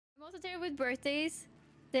also terrible with birthdays.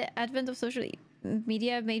 The advent of social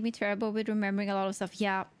media made me terrible with remembering a lot of stuff.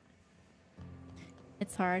 Yeah.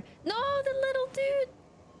 It's hard. No, the little dude!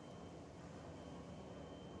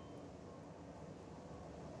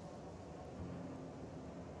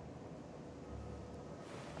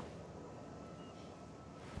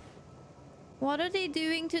 What are they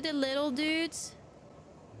doing to the little dudes?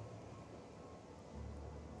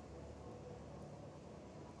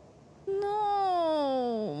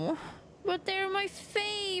 No, but they're my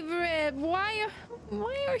favorite. Why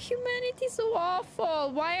are humanity so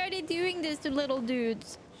awful? Why are they doing this to little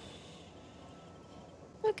dudes?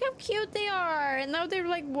 Look how cute they are. And now they're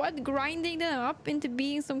like, what? Grinding them up into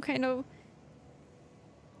being some kind of...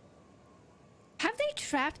 Have they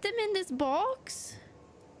trapped them in this box?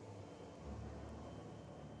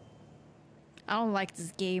 I don't like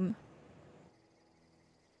this game.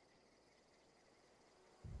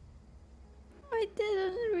 I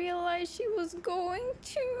didn't realize she was going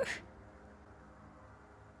to.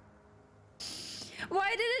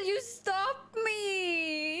 Why didn't you stop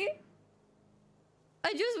me?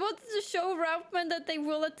 I just wanted to show Raufman that they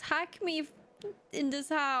will attack me in this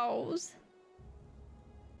house.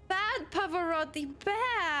 Bad, Pavarotti,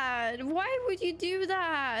 bad. Why would you do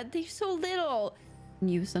that? They're so little.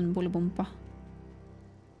 News and Bolibompa.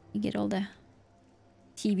 You get all the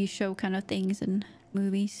TV show kind of things and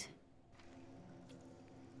movies.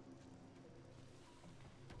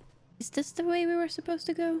 Is this the way we were supposed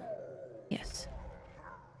to go? Yes.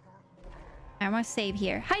 I must save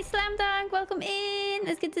here. Hi, Slam Dunk. Welcome in.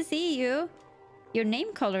 It's good to see you. Your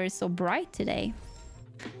name color is so bright today.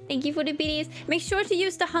 Thank you for the biddies. Make sure to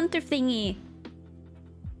use the hunter thingy.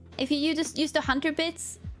 If you just use the hunter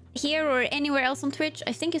bits here or anywhere else on Twitch,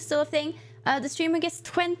 I think it's still a thing. The streamer gets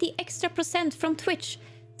 20% extra from Twitch.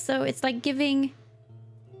 So it's like giving...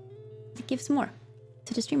 It gives more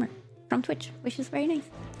to the streamer from Twitch, which is very nice.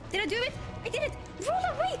 Did I do it? I did it! Roll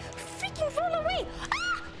away! Freaking roll away!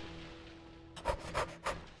 Ah!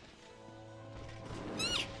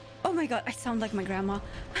 Oh my god, I sound like my grandma.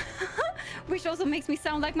 Which also makes me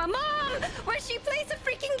sound like my mom when she plays a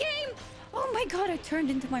freaking game! Oh my god, I turned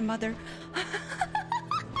into my mother.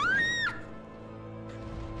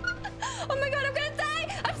 Oh my god, I'm gonna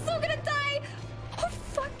die! I'm so gonna die! Oh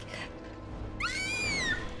fuck!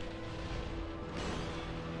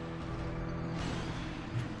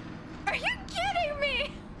 Are you kidding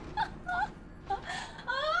me?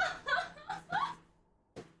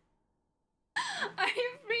 Are you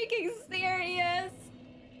freaking serious?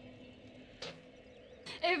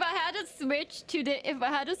 If I had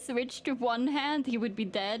to switch to one hand, he would be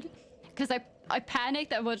dead. Because I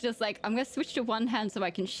panicked. I was just like, I'm gonna switch to one hand so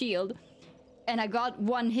I can shield. And I got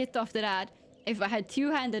one hit after that. If I had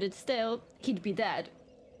two-handed it still, he'd be dead.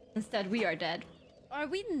 Instead, we are dead. Are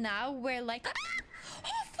we now where like...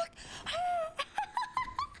 Oh, fuck!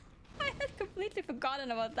 I had completely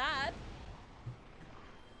forgotten about that.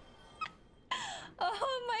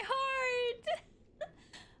 Oh, my heart!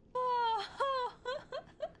 Oh.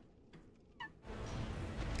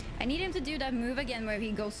 I need him to do that move again where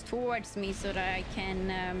he goes towards me so that I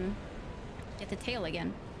can get the tail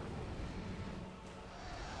again.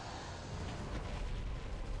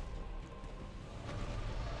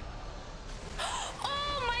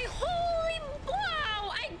 Oh my holy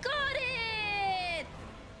wow! I got it!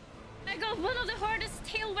 I got one of the hardest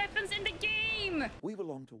tail weapons in the game! We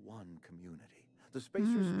belong to one community, the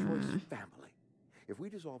Spacer's Choice family. If we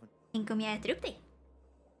dissolve it... Tänk om jag äter upp dig.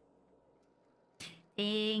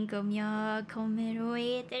 Tänk om jag kommer och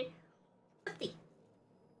äter upp dig.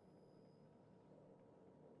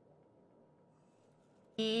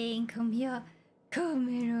 Tänk om jag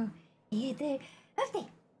kommer och äter upp dig.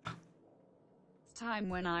 Time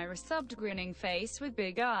when I resubbed grinning face with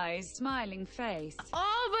big eyes, smiling face.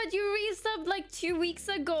 Oh, but you resubbed like 2 weeks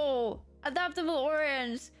ago. Adaptable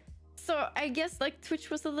Orange. So I guess like Twitch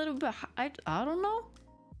was a little bit... I don't know.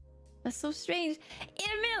 That's so strange.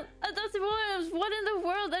 Emil, Adaptable Orange, what in the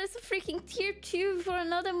world? That is a freaking tier 2 for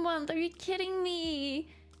another month. Are you kidding me?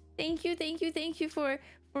 Thank you for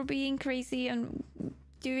being crazy and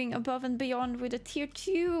doing above and beyond with a tier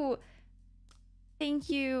 2. Thank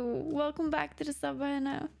you. Welcome back to the sub,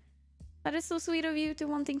 Anna. That is so sweet of you to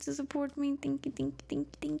wanting to support me.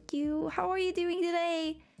 Thank you. How are you doing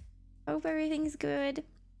today? Hope everything's good.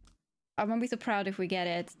 I'm gonna be so proud if we get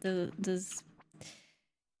it. This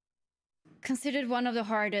considered one of the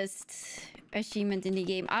hardest achievement in the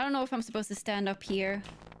game. I don't know if I'm supposed to stand up here.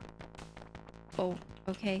 Oh,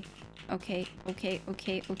 okay.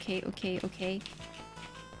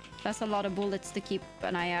 That's a lot of bullets to keep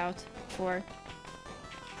an eye out for.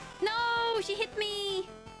 No, she hit me.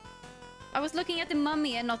 I was looking at the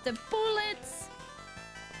mummy and not the bullets.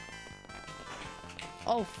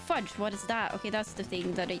 Oh, fudge. What is that? Okay, that's the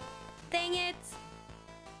thing that I... Dang it.